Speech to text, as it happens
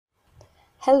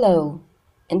Hello!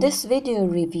 In this video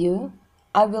review,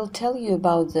 I will tell you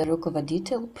about the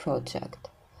Rukovoditel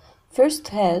project. First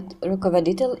head,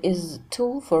 Rukovoditel is a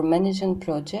tool for managing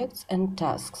projects and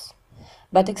tasks,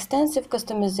 but extensive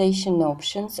customization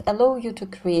options allow you to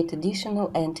create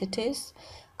additional entities,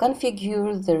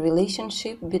 configure the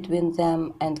relationship between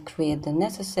them, and create the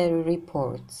necessary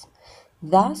reports.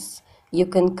 Thus, you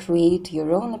can create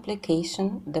your own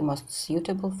application, the most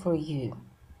suitable for you.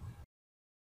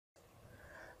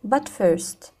 But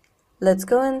first, let's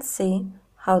go and see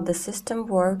how the system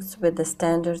works with the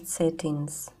standard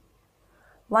settings.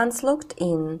 Once logged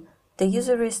in, the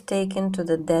user is taken to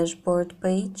the dashboard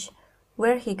page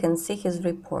where he can see his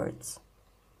reports.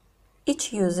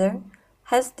 Each user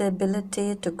has the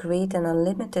ability to create an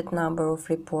unlimited number of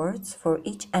reports for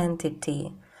each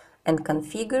entity and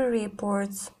configure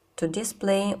reports to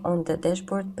display on the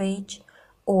dashboard page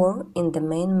or in the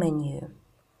main menu.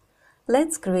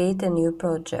 Let's create a new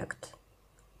project.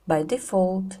 By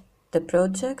default, the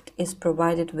project is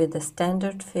provided with the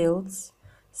standard fields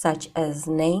such as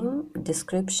name,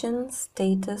 description,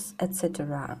 status,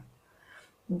 etc.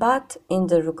 But in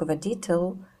the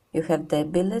Rukovoditel, you have the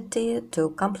ability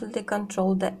to completely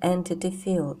control the entity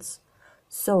fields,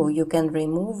 so you can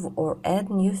remove or add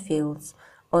new fields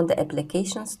on the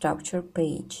application structure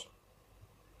page.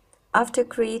 After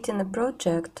creating a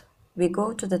project, we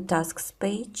go to the tasks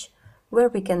page where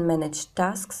we can manage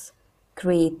tasks,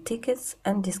 create tickets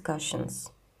and discussions.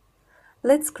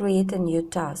 Let's create a new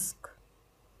task.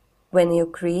 When you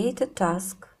create a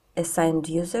task, assigned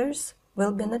users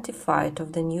will be notified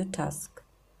of the new task.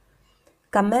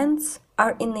 Comments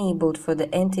are enabled for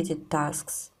the entity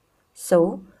tasks,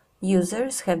 so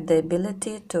users have the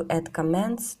ability to add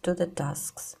comments to the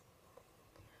tasks.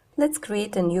 Let's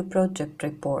create a new project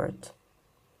report.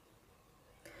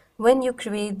 When you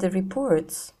create the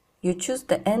reports, you choose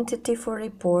the entity for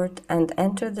report and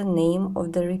enter the name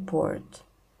of the report.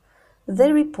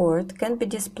 The report can be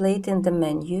displayed in the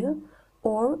menu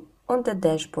or on the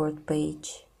dashboard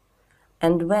page.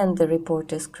 And when the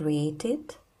report is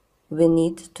created, we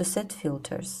need to set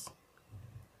filters.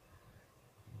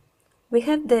 We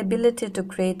have the ability to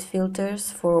create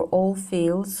filters for all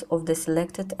fields of the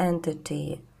selected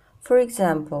entity. For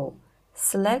example,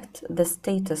 select the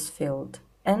status field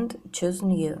and choose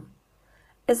New.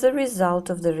 As a result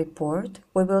of the report,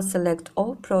 we will select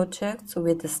all projects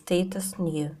with the status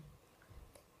New.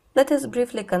 Let us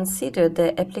briefly consider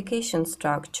the application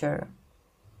structure.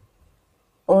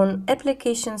 On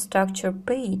Application Structure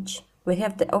page, we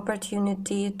have the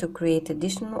opportunity to create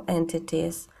additional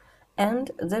entities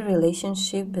and the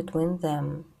relationship between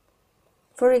them.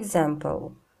 For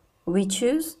example, we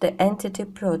choose the entity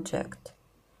project.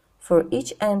 For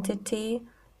each entity,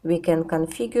 we can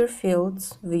configure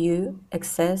fields, view,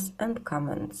 access, and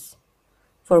comments.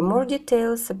 For more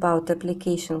details about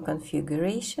application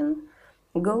configuration,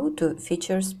 go to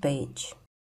Features page.